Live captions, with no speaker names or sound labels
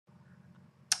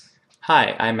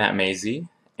Hi, I'm Mazzei,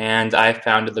 and I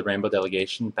founded the Rainbow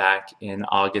Delegation back in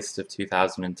August of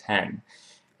 2010.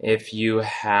 If you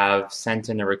have sent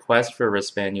in a request for a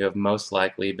wristband, you have most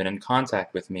likely been in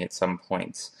contact with me at some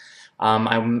point.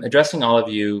 I'm addressing all of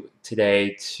you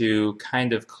today to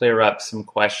kind of clear up some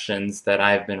questions that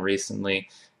I've been recently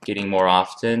getting more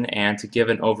often and to give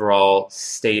an overall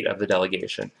state of the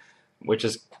delegation, which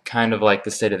is kind of like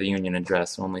the State of the Union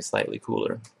address, only slightly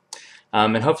cooler.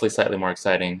 And hopefully slightly more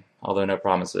exciting, although no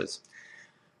promises.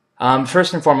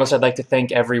 First and foremost, I'd like to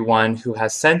thank everyone who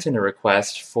has sent in a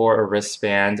request for a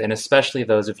wristband, and especially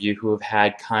those of you who have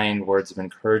had kind words of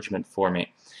encouragement for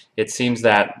me. It seems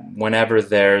that whenever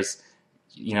there's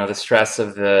the stress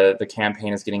of the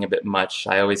campaign is getting a bit much,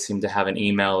 I always seem to have an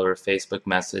email or a Facebook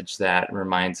message that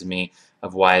reminds me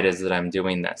of why it is that I'm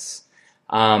doing this.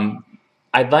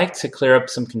 I'd like to clear up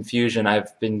some confusion.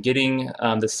 I've been getting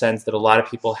the sense that a lot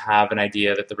of people have an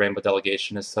idea that the Rainbow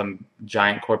Delegation is some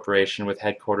giant corporation with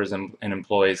headquarters and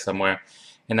employees somewhere,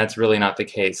 and that's really not the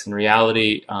case. In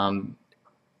reality,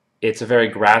 it's a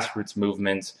very grassroots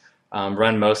movement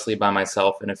run mostly by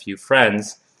myself and a few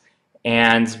friends.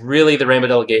 And really, the Rainbow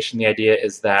Delegation, the idea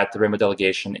is that the Rainbow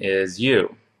Delegation is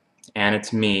you, and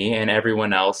it's me and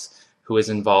everyone else who is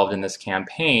involved in this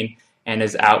campaign and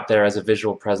is out there as a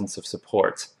visual presence of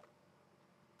support.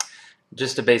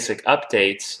 Just a basic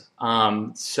update,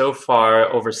 so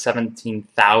far over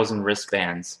 17,000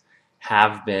 wristbands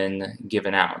have been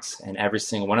given out, and every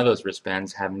single one of those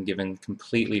wristbands have been given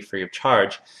completely free of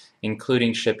charge,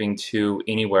 including shipping to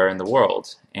anywhere in the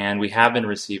world. And we have been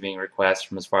receiving requests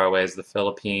from as far away as the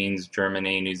Philippines,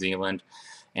 Germany, New Zealand,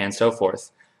 and so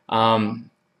forth.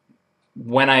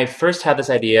 When I first had this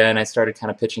idea and I started kind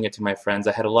of pitching it to my friends,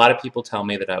 I had a lot of people tell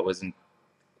me that I was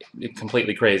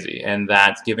completely crazy and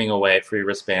that giving away free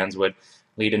wristbands would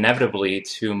lead inevitably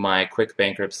to my quick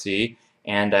bankruptcy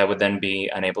and I would then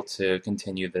be unable to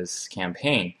continue this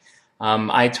campaign.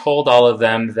 I told all of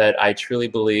them that I truly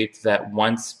believed that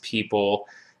once people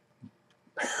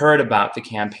heard about the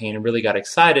campaign and really got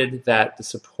excited, that the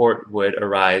support would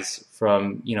arise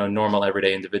from normal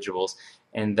everyday individuals,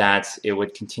 and that it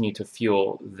would continue to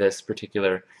fuel this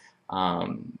particular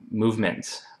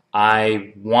movement.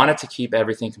 I wanted to keep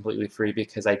everything completely free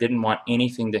because I didn't want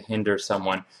anything to hinder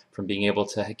someone from being able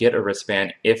to get a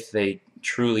wristband if they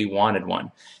truly wanted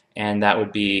one, and that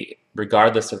would be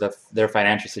regardless of their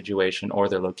financial situation or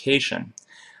their location.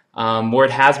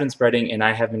 Word has been spreading, and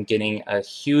I have been getting a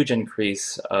huge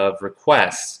increase of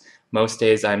requests. Most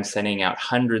days I'm sending out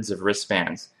hundreds of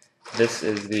wristbands. This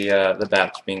is the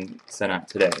batch being sent out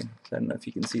today. I don't know if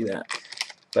you can see that.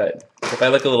 But if I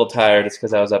look a little tired, it's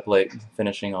because I was up late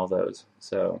finishing all those.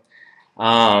 So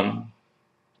I've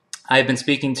been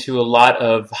speaking to a lot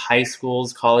of high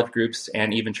schools, college groups,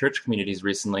 and even church communities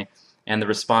recently, and the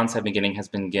response I've been getting has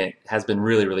been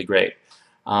really, really great.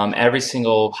 Every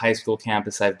single high school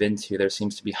campus I've been to, there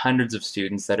seems to be hundreds of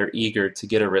students that are eager to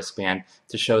get a wristband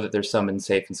to show that there's someone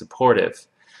safe and supportive.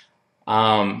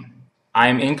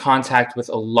 I'm in contact with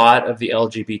a lot of the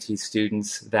LGBT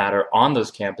students that are on those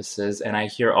campuses, and I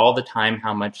hear all the time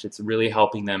how much it's really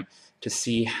helping them to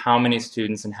see how many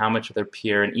students and how much of their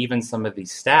peer and even some of the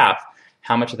staff,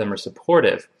 how much of them are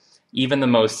supportive. Even the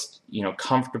most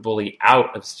comfortably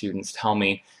out of students tell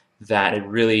me that it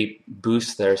really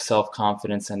boosts their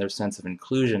self-confidence and their sense of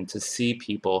inclusion to see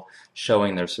people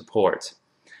showing their support.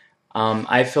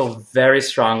 I feel very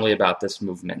strongly about this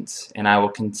movement, and I will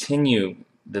continue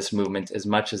this movement as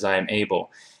much as I am able.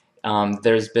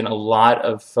 There's been a lot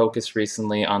of focus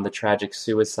recently on the tragic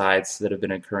suicides that have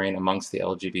been occurring amongst the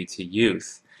LGBT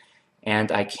youth. And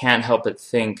I can't help but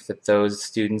think that those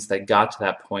students that got to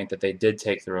that point, that they did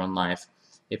take their own life,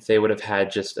 if they would have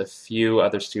had just a few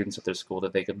other students at their school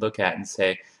that they could look at and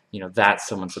say, that's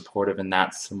someone supportive and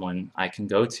that's someone I can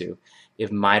go to,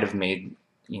 it might have made,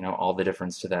 all the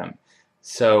difference to them.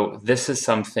 So this is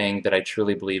something that I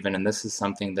truly believe in, and this is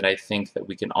something that I think that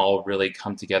we can all really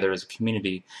come together as a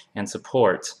community and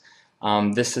support.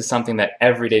 This is something that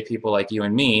everyday people like you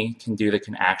and me can do that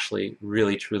can actually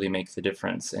really truly make the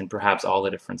difference, and perhaps all the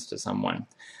difference to someone.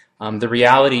 The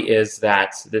reality is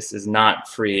that this is not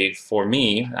free for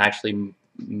me. Actually,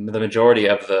 the majority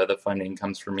of the funding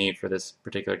comes from me for this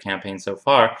particular campaign so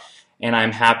far, and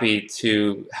I'm happy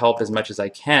to help as much as I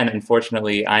can.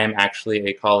 Unfortunately, I am actually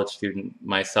a college student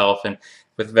myself and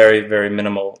with very, very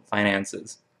minimal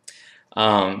finances.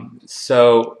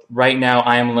 So right now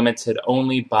I am limited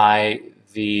only by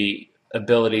the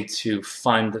ability to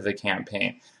fund the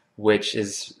campaign. which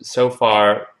is so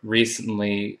far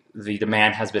recently the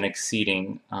demand has been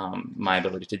exceeding my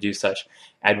ability to do such.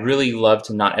 I'd really love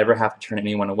to not ever have to turn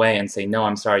anyone away and say, no,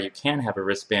 I'm sorry, you can't have a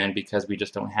wristband because we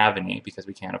just don't have any, because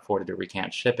we can't afford it or we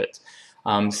can't ship it.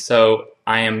 So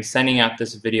I am sending out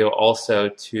this video also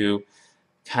to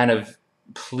kind of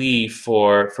plea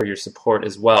for your support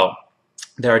as well.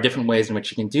 There are different ways in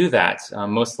which you can do that.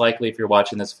 Most likely, if you're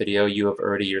watching this video, you have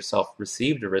already yourself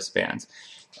received a wristband.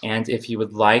 And if you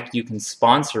would like, you can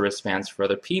sponsor wristbands for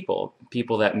other people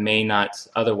that may not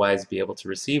otherwise be able to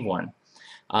receive one.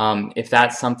 If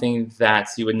that's something that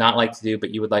you would not like to do,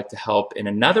 but you would like to help in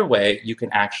another way, you can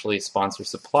actually sponsor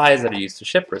supplies that are used to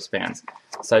ship wristbands,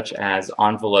 such as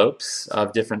envelopes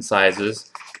of different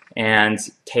sizes and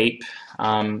tape.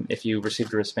 If you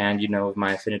received a wristband, you know of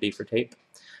my affinity for tape.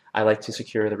 I like to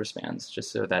secure the wristbands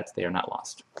just so that they are not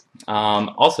lost.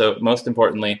 Also, most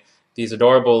importantly, these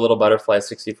adorable little butterfly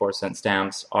 64-cent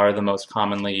stamps are the most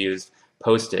commonly used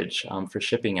postage for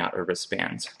shipping out a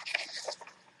wristband.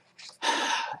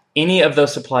 Any of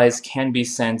those supplies can be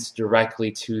sent directly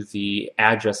to the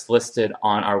address listed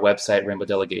on our website,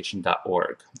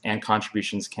 rainbowdelegation.org, and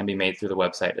contributions can be made through the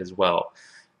website as well.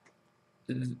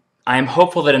 I am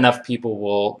hopeful that enough people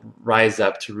will rise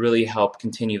up to really help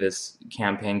continue this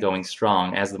campaign going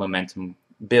strong as the momentum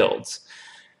builds.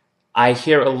 I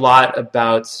hear a lot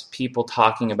about people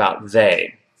talking about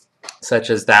they, such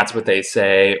as that's what they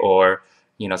say, or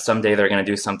someday they're going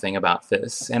to do something about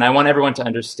this. And I want everyone to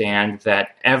understand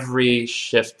that every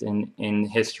shift in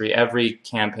history, every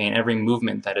campaign, every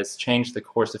movement that has changed the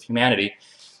course of humanity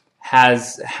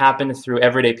has happened through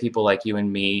everyday people like you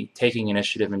and me taking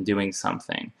initiative and doing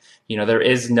something. There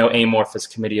is no amorphous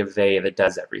committee of they that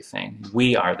does everything.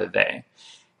 We are the they.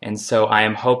 And so I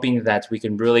am hoping that we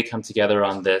can really come together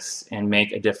on this and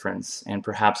make a difference, and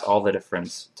perhaps all the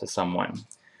difference to someone.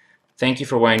 Thank you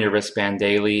for wearing your wristband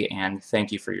daily, and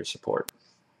thank you for your support.